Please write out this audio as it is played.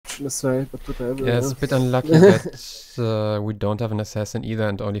assassin as well, but whatever. Yeah, it's a bit unlucky that we don't have an assassin either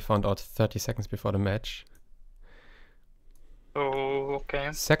and only found out 30 seconds before the match. Oh, okay.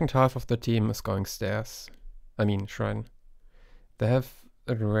 Second half of the team is going stairs. I mean, shrine. They have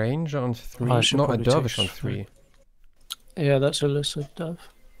a ranger on 3. No, a dervish on 3. Yeah, that's a lizard dove.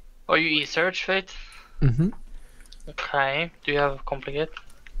 Oh, you E-search, Fate? Okay. Do you have complicate?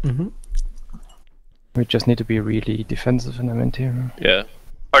 We just need to be really defensive in interior. Yeah.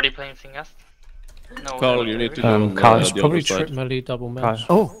 Are they playing Thingast? No. Carl, you need to Um, go on Carl's the Probably other side. trip melee double match.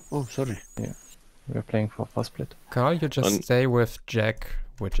 Oh, sorry. We're playing for fast split. Carl, you just stay with Jack,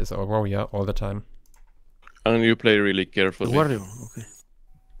 which is our warrior, all the time. And you play really carefully. Warrior, okay.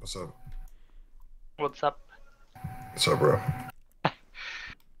 What's up? What's up? What's up, bro?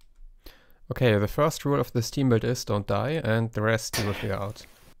 Okay, the first rule of this team build is don't die, and the rest you will figure out.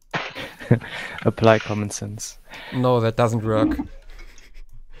 Apply common sense. No, that doesn't work.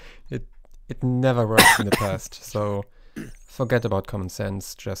 It never worked in the past, so forget about common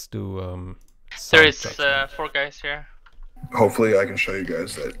sense, just do There is judgment. 4 guys here. Hopefully I can show you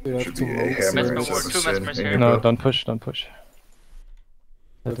guys that We it have should two be a monks hammer here. instead of a Two sin messengers in here. your No, build. don't push, don't push.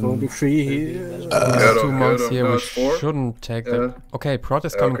 Let There's only them- 3 here. Yeah, Two monks here, no, we it's 4. shouldn't take Yeah. them. Okay, prot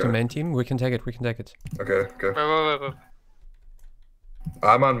is Yeah, coming to okay. main team, we can take it, Okay, okay. Wait.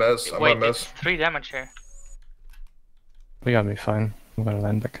 I'm on mess. I'm Wait, on mess. it's 3 damage here. We gotta be fine. I'm gonna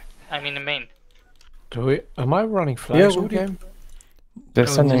land back. I mean, the main. Am I running flags all we- game? They're Oh,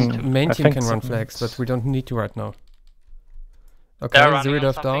 sending. Main I team think can run some- flags, but we don't need to right now. Okay, They're running on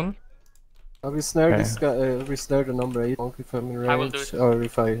Zeridov something. down. We snared Okay. this guy. We snared the number 8 monk if I'm in I will do range, it. or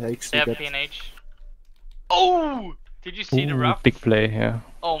if I They actually have get. PNH. Oh! Did you see the Ooh, rough? big play here.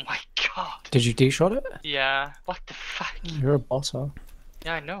 Oh my god. Did you D-shot it? Yeah. What the fuck? You're a boss, huh?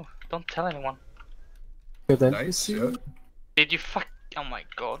 Yeah, I know. Don't tell anyone. Good Nice, NPC. yeah. Did you fuck? Oh my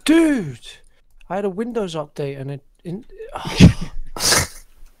god. Dude! I had a Windows update and it...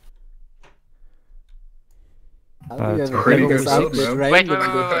 It's pretty good Outlet, build, man. right?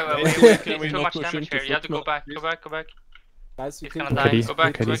 Wait. Can we Too not much push damage into here. You have to go footnote? back. Go back. Guys, you He's can gonna die. Kaddy, Go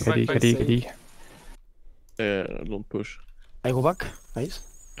back, Kaddy, Kaddy, back. Kaddy. Don't push. I go back.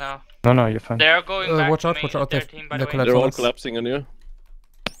 Nice. No. No, you're fine. They are going back watch to out, main, watch out, their they've- team, by they're the way. collapsing. They're all Let's- collapsing on you.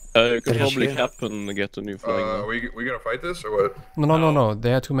 You could There is probably here. cap and get a new flag now. We gonna fight this or what? No,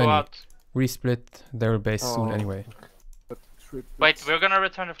 they are too Go many. out. Resplit their base soon Oh. anyway. Wait, we're gonna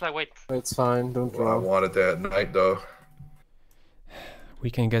return the flag. Wait. It's fine, don't Well, I draw. wanted that at night though. We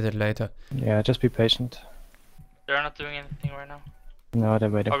can get it later. Yeah, just be patient. They're not doing anything right now. No, they're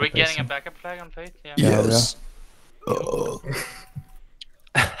waiting Are for we getting a pacing. backup flag on Fate? Yeah. Yeah, Yes.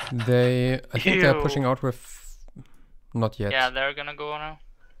 I think they're Ew. pushing out with... Not yet. Yeah, they're gonna go now.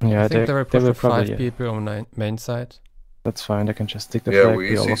 Yeah, I think they were pushed with 5 probably. people on main side. That's fine. They can just stick the Yeah, flag. we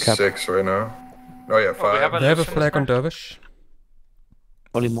see overcap. 6 right now. Oh yeah, Oh, we have 5. They have a Listen, flag on listener. Dervish.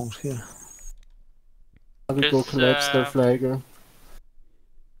 Only monks here. I will go There's, collapse their flagger.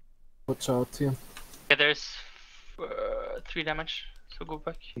 Watch out here. Okay, there's 3 damage. So go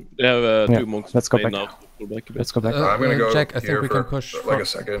back. They have Yeah, 2 monks. let's go playing back. now. Pull back a bit. Let's go back. I'm gonna go Jack, I think here we for can push like for- a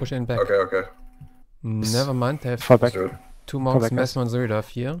second. push in back. Okay. Never mind, they have Fall back. Let's do it. 2 monks, back, guys. Mesmer and Zeridov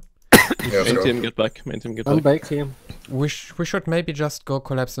here. Yeah, let's Main go. team get back. Main team get I'm back. back here. We should maybe just go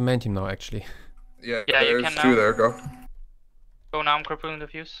collapse the main team now, actually. Yeah, Yeah, you there's can 2 now. there, go. Go now, I'm crippling the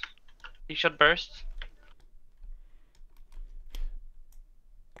fuse. He should burst.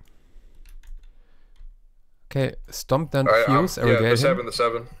 Okay, stomp then Alright, fuse, yeah, irrigate him. the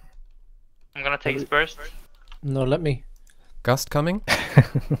 7. I'm gonna take his burst. No, let me. Gust coming.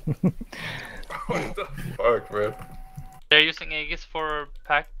 What the fuck, man? They're using Aegis for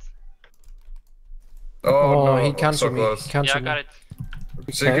Pact. Oh, no, he I'm so cancelled me. close. Yeah, I Cancelled got me.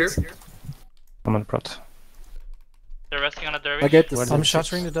 it. Sig here? I'm on prot. They're resting on a I dervish. get this. I'm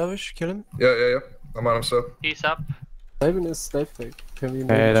shattering the dervish. Kill him. Yeah. I'm on him still. He's up. 7 is left fake. Can we Okay,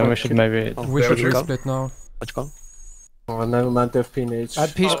 maybe then we drop should it? maybe. We should Damage. resplit now. Let's go. Oh, never mind, they have PNH. I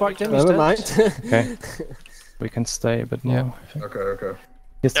peace Oh, spiked him. Never He's dead. mind. Okay. We can stay a bit Yeah. more. I think. Okay.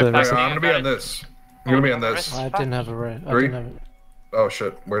 Here's They're the back. Hang on, I'm gonna be on got it. this. I'm gonna be on this. I didn't have a red. I 3. didn't have it. Oh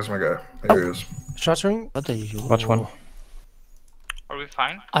shit, where's my guy? Here he is. Shattering. What are you? Watch one. Are we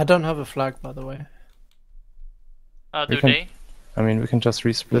fine? I don't have a flag, by the way. Do can- they? I mean, we can just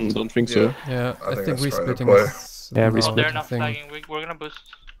resplit. Don't think so. Yeah, I I think think that's probably the resplitting play. is Yeah, now resplit. Oh, they're the not thing. flagging. We're gonna boost.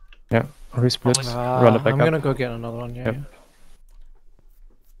 Resplit. Oh, Run it back I'm up. gonna go get another one. Yeah. Yep.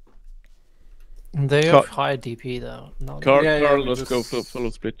 yeah. They have high DP though. No, Carl, Yeah, Carl, we let's go just- follow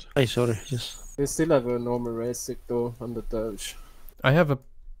split. Hey, sorry. Yes. They still have a normal Rasic though on the Doge. I have a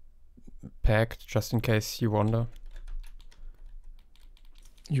pact just in case you wonder.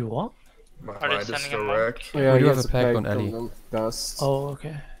 You are? My Are they mind is sending a still monk? wrecked. Yeah, We do he have has a pact on pact Ellie. them, Dust. Oh,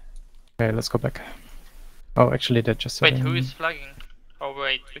 okay. Okay, let's go back. Oh, actually, they're just Wait, setting... who is flagging? Oh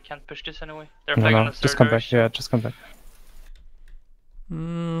wait, we can't push this anyway. They're No, flagging no, on the just third come back. direction. Yeah, just come back.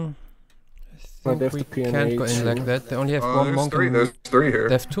 Well, I they think have we the can't go in PNH. like that. They only have one There's monk. three. And There's three here.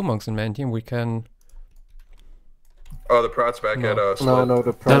 they have 2 monks in main team. We can. Oh, the prot's back No. at us. No, no,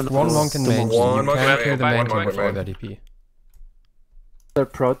 the There's prot one is- monk in the main monk- team. One You monk in can't main, kill the one main monk team in before main. the DP. The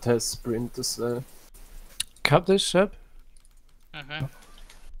prot has sprint as well. Cap this, Seb? Mm-hmm.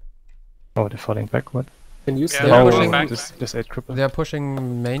 Oh, they're falling back. What? Can you Yeah, stay they're Oh, pushing back. this 8 cripple. They are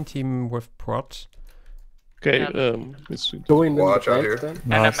pushing main team with prot. Okay, Yeah. it's go in Watch the out back here. then?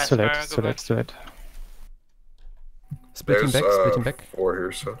 No, And it's too late. Mesmer, It's go too late. back. It's too late. Splitting There's back, splitting back. 4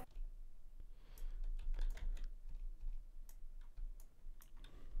 here, so.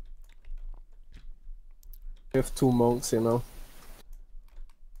 We have 2 monks, you know.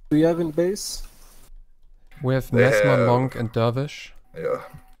 Do you have in base? We have They Mesmer, have- Monk, and Dervish. Yeah.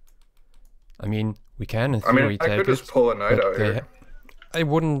 I mean, we can in I theory mean, I take could just it. pull a knight but out they here. I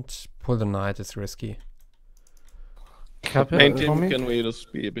wouldn't pull the knight, it's risky. Cap main it team. for me? Can we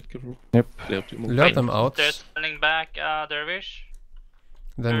just be a bit careful? Yep. They have 2 monks. Lure them out, They're sending back Dervish.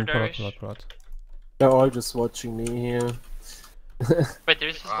 then pull out, Dervish. pull out, pull out. They're all just watching me here. Wait, there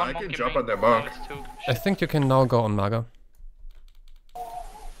is just I one can monk in jump main. on their monk. No, it's 2. I think you can now go on Maga.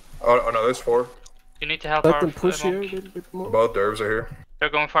 Oh no, there's 4. You need to help Let our them push here a monk. little bit more. Both dervs are here. They're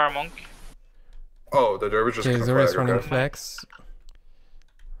going for our monk. Oh, the dervish just Okay, gonna Zora is flag, running okay. flags.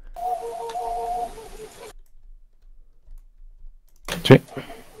 Three.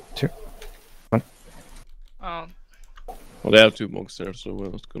 Oh, Well, they have 2 monks there, so we're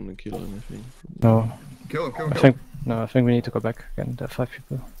not gonna kill anything. No, Kill him, kill him, I kill think him. no. I think we need to go back again. There are 5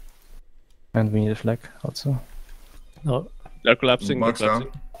 people, and we need a flag also. No. They're collapsing. Monk's they're down.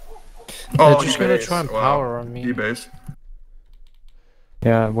 collapsing. They're Oh, just he gonna based. try and Wow. power on me. He based.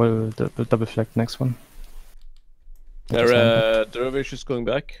 Yeah, we'll double flag next one. Their Dervish is going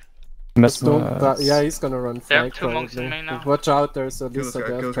back. Just don't Mesmer, yeah, he's gonna run They have flag 2 monks in probably. main now. Watch out, there's a Kill this lizard guy,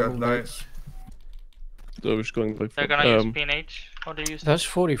 kill there this guy. coming back. Nice. Dervish going back. they're gonna use PNH. How do you use That's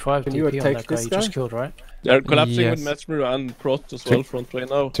 45 Can you DP on attack that guy this you just guy? killed, right? They're collapsing with Yes. Mesmer and Prot as well, front way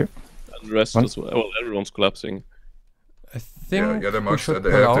now. 2. And the rest One. as well. Well, everyone's collapsing. I think yeah, they're we monks, should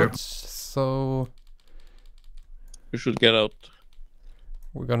they pull have to. out, so You should get out.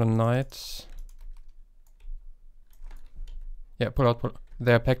 we're gonna knight. Yeah, pull out, pull.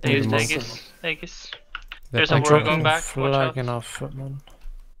 They're packed They in use the monks. Aegis. They're There's a packed war in- going back. Watch out. Flag enough, footman.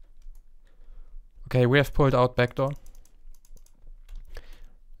 Okay, we have pulled out backdoor.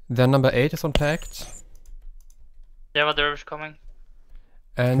 Then number 8 is on packed. They have a dervish coming.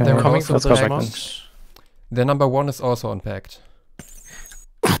 And Yeah, they're we're Coming also for let's go those back then. monks. The number 1 is also unpacked.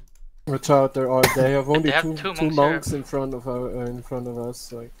 Watch out, they have only They have two two two monks monks in front of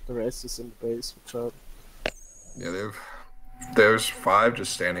us. Like the rest is in the base. Watch out. Yeah, there's 5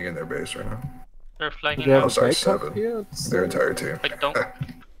 just standing in their base right now. They're Do flagging they have Oh, a out. sorry, backup 7. here? Their entire team. Wait, don't.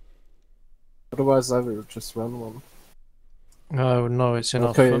 Otherwise, I will just run one. Oh no, it's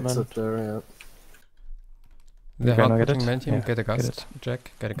enough, Okay, it's footman. up there. Yeah. They're Okay, now hard get pushing it? main team, Yeah, get a get gust. it.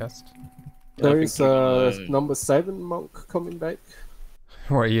 Jack, get a gust. Yeah, I There think is we're gonna- number 7 monk coming back.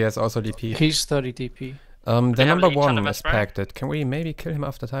 Or he has also DP. He's 30 DP. The They have number leech on 1 the is Vesper. packed. Can we maybe kill him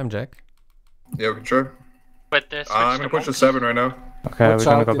after time, Jack? Yeah, we can try. Wait, they switched I'm the gonna push the monks. 7 right now. Okay, Watch we're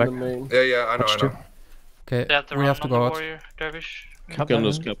gonna out go in back. the main. Yeah, I know, Watch I know. two. Okay, They have to we run have to on go the out. warrior dervish. Cap Can that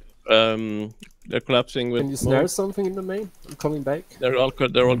just in. cap. They're collapsing with. Can you snare something in the main? I'm coming back. They're all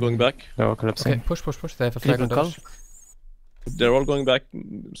going back. They're all collapsing. Okay, push, push, push. They have a flag on People dash. They're all going back.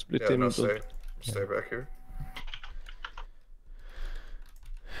 Split Yeah, team. no, into- stay back here.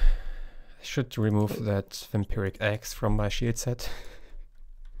 I should remove that vampiric axe from my shield set.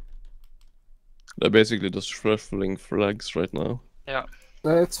 They're basically just shuffling flags right now. Yeah.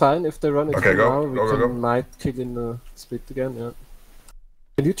 No, it's fine. If they run it Okay, for go. now, we Go, go, can go. might kill in the split again. Yeah.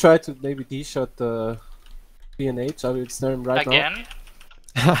 Can you try to maybe D-shot the PNH? I will snare him right Again?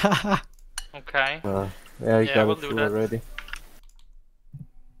 Okay. now. Yeah, he Yeah, got we'll it do through that. already.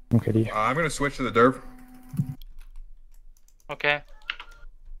 Okay, D. I'm gonna switch to the derv. Okay.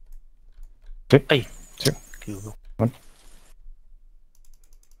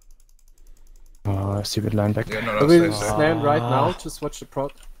 Oh, stupid line back. Yeah, no, I no, will stay. snare him right now. Just watch the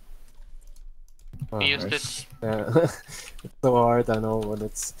prot. Oh, We used nice. it. yeah. It's so hard, I know, when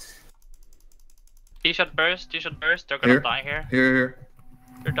it's... D-shot burst, D-shot burst. They're gonna Here. die here. Here.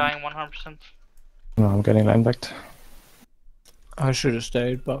 They're dying 100%. No, I'm getting line backed. I should have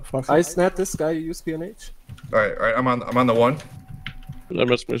stayed, but fuck I it. snapped this guy, you use PNH. Alright, I'm on the 1. Their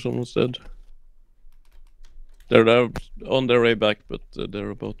mesmer almost dead. They're on their way back, but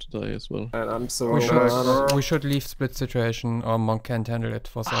they're about to die as well. And I'm so We should leave split situation. Our monk can't handle it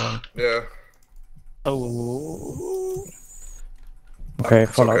for so long. Yeah. Oh. Okay,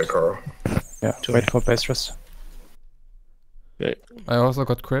 It's fall okay, out. Carl. Yeah, wait for base rest. Okay. I also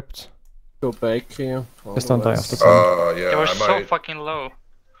got crypt. go back here. Just don't die otherwise- after time. Yeah, They were I so might. fucking low.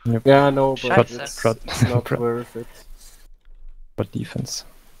 Yeah, I know, but Scheiße. it's not worth it. But defense.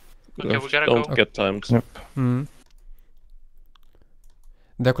 Okay, we gotta Don't go. get timed. Yep. Hmm.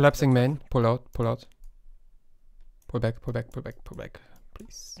 They're collapsing main. Pull out, pull out. Pull back, pull back, pull back, pull back.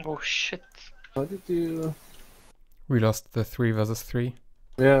 Please. Oh shit. How did you... We lost the 3 versus 3.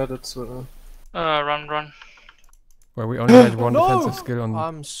 Yeah, that's what... Run. Where we only had one No! defensive skill on.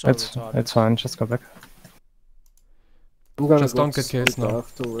 I'm so retarded. It's fine, just go back. I'm gonna Just go don't get split kills now.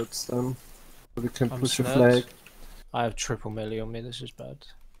 afterwards then. So we can I'm push a snared. flag. I have triple melee on me, this is bad.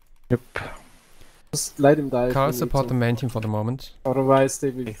 Yep. Just let him die. if Carl we need support to. the main team for the moment. Otherwise they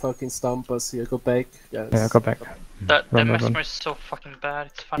will fucking stomp us here. Go back, guys. Yeah, go back. The Run. mesmer is so fucking bad,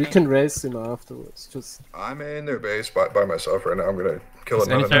 it's funny. We can race him afterwards. Just I'm in their base by myself right now. I'm gonna kill Is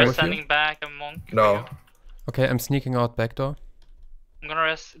another anything They're with knight. you? standing back, a monk. No. Okay, I'm sneaking out back door. I'm gonna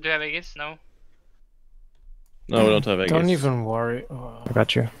rest. Do you have Aegis? No. No, we don't have Aegis. Don't even worry. Oh. I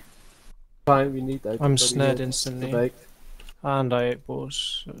got you. fine, we need everybody snared here. instantly. Go back. And I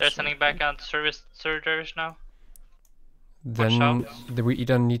was. They're standing back at service now. Then out. we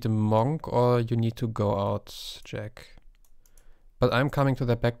either need a monk or you need to go out, Jack. But I'm coming to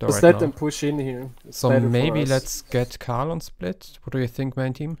the back door Just right let now. them push in here. It's So better for maybe us. let's get Carl on split. What do you think,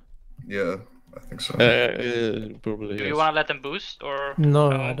 main team? Yeah, I think so. Probably. Do Yes. you wanna let them boost or?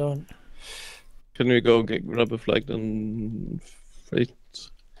 No, I don't. Can we go grab a flag then? Fate.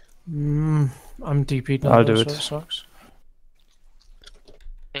 I'm DP'd now, I'll do so it. it sucks.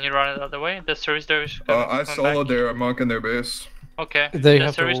 Can you run it the other way? The service there is I soloed their monk in their base. Okay. They the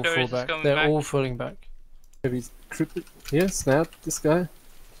have to service all there fall is back. coming They're back. all falling back. Maybe triple. Yeah, snap this guy.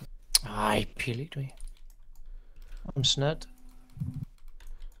 I peeled me. I'm snared.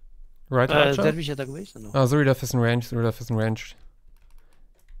 Right, Archer? Dervish attack base? No. Oh, Zuridov is in range, Zuridov is in range.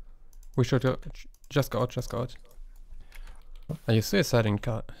 We should go, just go out. Are you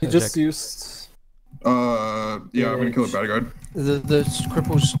suiciding, He just used... Yeah, I'm gonna kill a bodyguard. The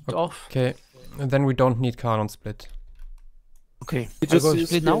cripple's off. Okay, and then we don't need Carl on split. Okay. He I just go used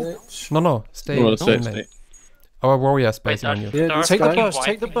split now? PNH. No, stay. No, in stay, main. stay. Our warrior is Wait, basing on you. Yeah, this Take the guy. burst, White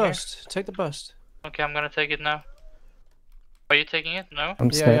take the in here. burst, take the burst. Okay, I'm gonna take it now. Are you taking it? No? I'm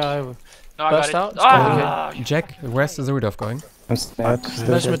Yeah, snared. yeah, I will. No, I Burst got it. out, Ah! Jack, where's the Zuridov going? I'm snared.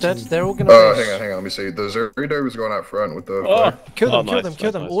 Mesmer dead, they're all gonna Hang on, let me see. The Zerido was going out front with the Oh! flag. Kill them, Oh, kill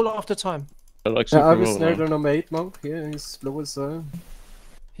nice, them, nice. all after time. I like Yeah, I super was roll snared now. on a mate monk. Yeah, he's low as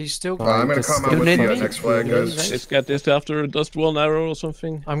He's still I'm gonna just come out get with in the me. next flag, guys. Let's get this after dust one arrow or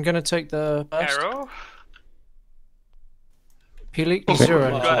something. I'm gonna take the burst. Arrow? Peeling, Oh, zero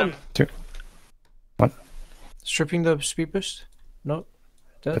got energy. him. Stripping the speed boost. No.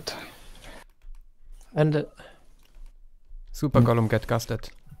 Dead. But End it. Super Golem get gusted.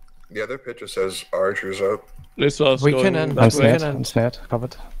 Yeah, their picture says archers up. This was We going can end. that I'm We way. snared. can I'm end. snared.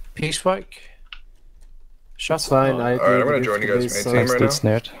 Covered. Peace spike. Shut It's fine, I Alright, I'm deal gonna with join you the guys' Lisa. main I'm team right still now.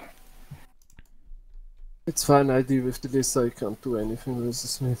 snared. It's fine, I deal with the Lisa. I can't do anything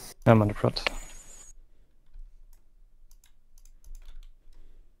versus me. I'm on the prot.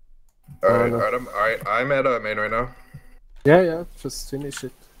 Alright, I'm at main right now. Yeah, just finish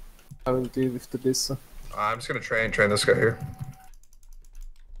it. I will deal with the Lisa. I'm just gonna train this guy here.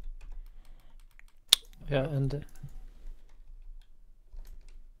 Yeah, end it.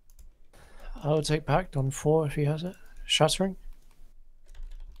 I'll take Pact on 4 if he has it. Shattering.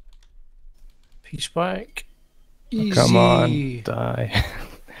 Peace spike. Easy. Come on, die.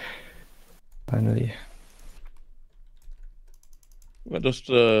 Finally. I just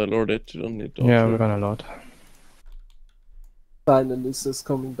lord it. You don't need to. Yeah, we're gonna load. Fine, and Lisa's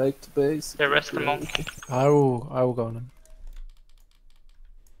coming back to base. The rest of the monk. I will go on him.